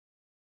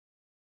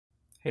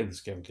Hey, this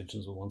is Kevin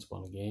Kitchens with Once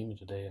Upon a Game, and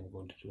today I'm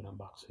going to do an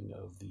unboxing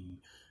of the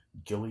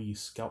Ghillie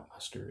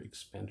Scoutmaster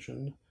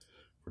expansion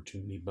for Too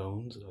Many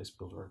Bones, a dice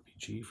builder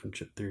RPG from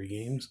Chip Theory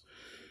Games.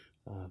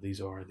 These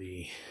are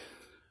the,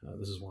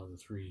 this is one of the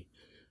three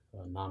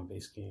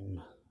non-base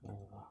game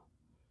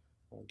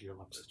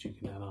Gearlocs that you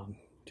can add on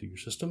to your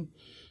system.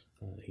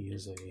 He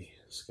is a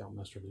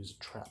Scoutmaster, but he's a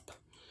trap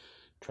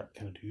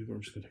kind of dude. We're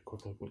just going to take a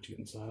quick look at what you get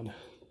inside.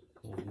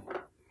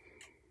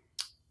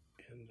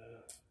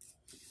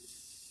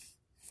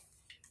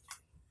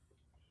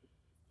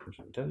 First,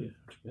 I can tell you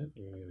what you get.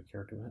 You're going to get a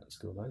character mat,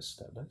 skill dice,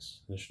 stat dice,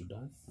 initiative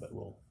die, but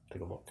we'll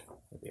take a look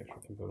at the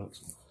actual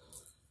components.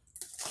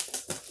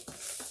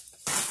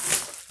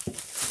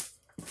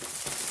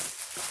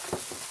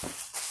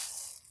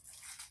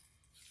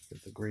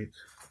 Get the great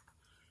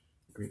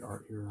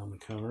art here on the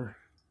cover.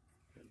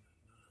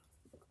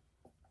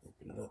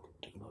 Open it up,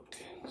 take a look.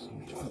 So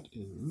what you got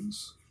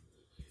is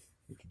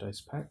your dice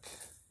pack,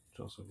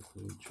 which also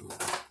includes your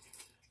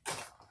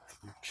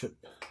chip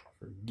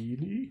for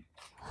Ghillie.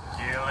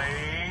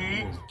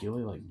 Ghillie. Is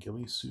Ghillie like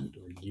ghillie suit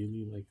or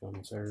Ghillie like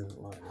on Saturday Night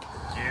Live?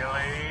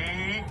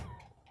 Ghillie.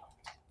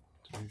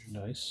 So here's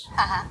your dice.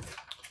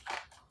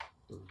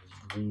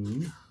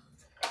 Green.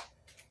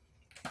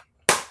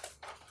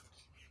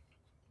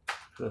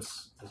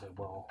 This is a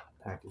well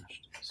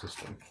packaged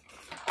system.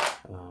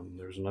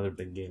 There's another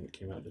big game that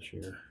came out this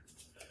year,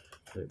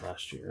 late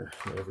last year,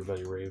 that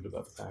everybody raved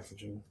about the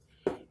packaging.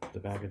 The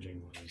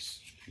packaging was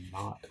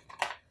not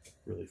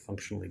really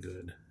functionally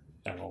good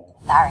at all.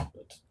 Sorry.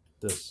 But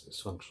this is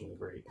functionally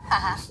great.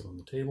 You sit on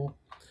the table.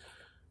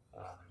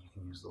 You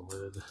can use the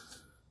lid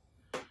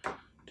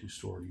to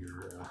store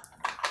your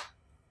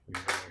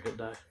hit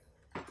die.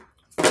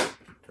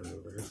 Turn it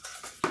over here.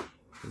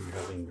 And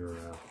you're having your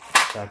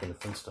attack and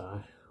defense die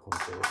on the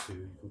table too.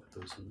 You can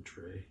put those in the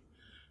tray.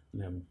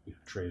 And then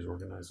trays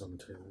organized on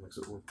the table makes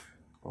it work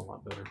a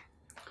lot better.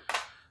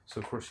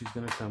 So of course he's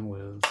going to come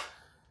with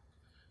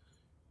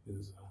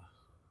his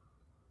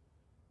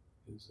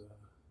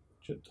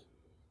chip.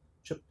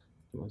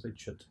 You want to say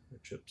chit or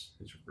chips?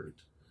 These are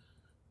great.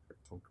 Very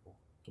comfortable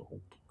to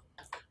hold.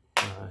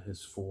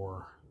 His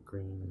 4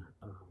 green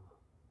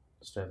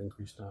stat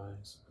increase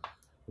dies.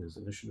 His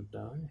initiative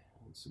die.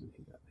 Let's see what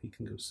he got. He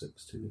can go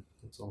 6 too.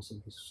 That's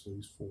awesome. He's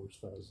 4s,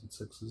 5s, and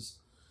 6s.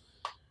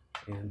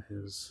 And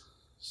his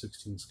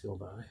 16 skill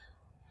die.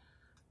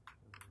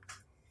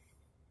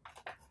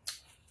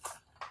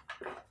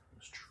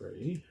 His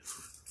tray.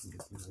 You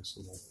get a nice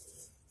little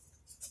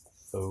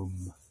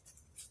foam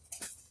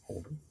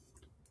holder.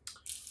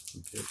 You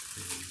get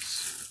his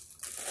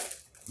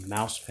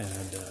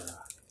mousepad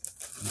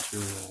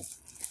material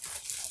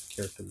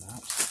character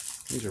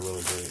maps. These are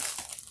really great.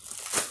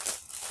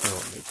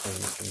 What makes playing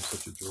this game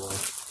such a joy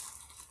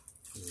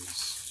is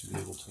to be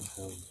able to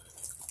have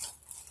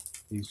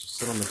these just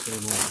sit on the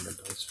table and the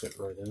dice fit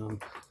right in them.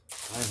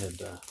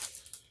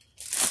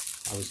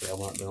 Obviously I'm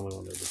not the only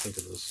one to ever think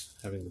of this,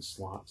 having the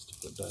slots to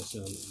put dice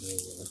in, and they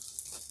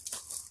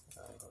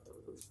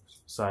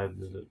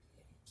sided it.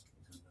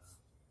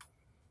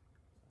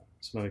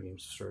 Some other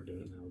games have started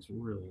doing it now. It's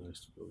really nice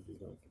to be able to do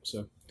that.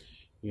 So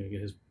you're going to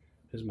get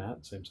his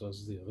mat, same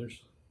size as the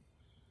others.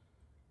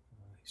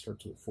 He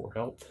starts with 4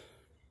 health.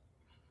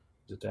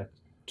 His attack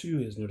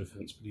 2 has no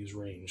defense, but he's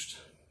ranged.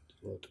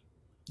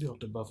 You'll have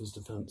to buff his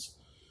defense,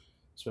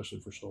 especially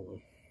for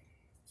solo.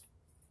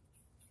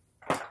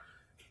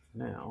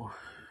 Now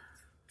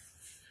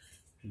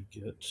you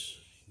get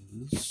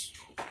his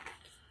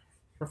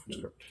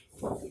reference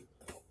card.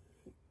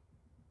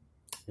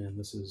 And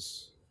this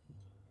is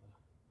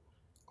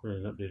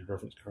clearly an updated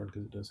reference card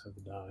because it does have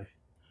the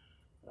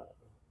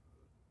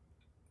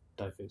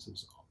die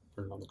faces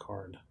printed on the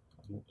card.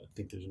 I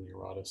think there's any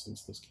errata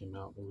since this came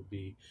out that would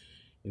be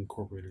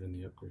incorporated in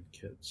the upgrade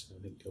kits. I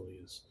think Ghillie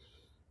is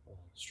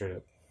straight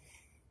up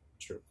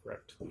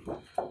correct.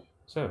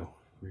 So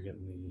you're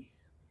getting the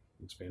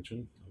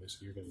expansion.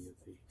 Obviously, you're going to get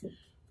the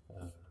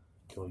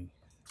Ghillie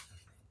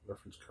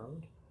reference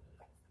card.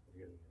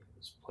 You're going to get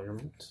this player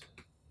mat,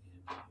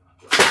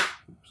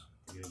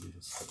 and you're going to get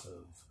a set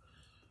of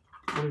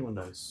 21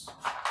 dice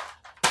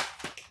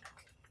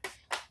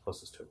plus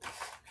this token.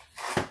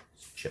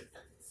 Chip.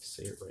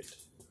 Say it right.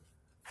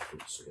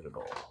 Don't say it at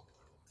all.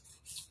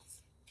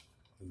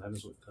 And that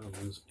is what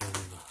comes in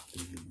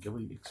the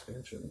Ghillie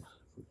expansion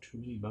for Too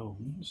Many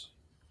Bones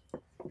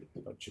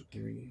by Chip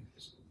Theory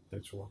Games.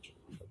 Thanks for watching.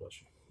 God bless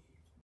you.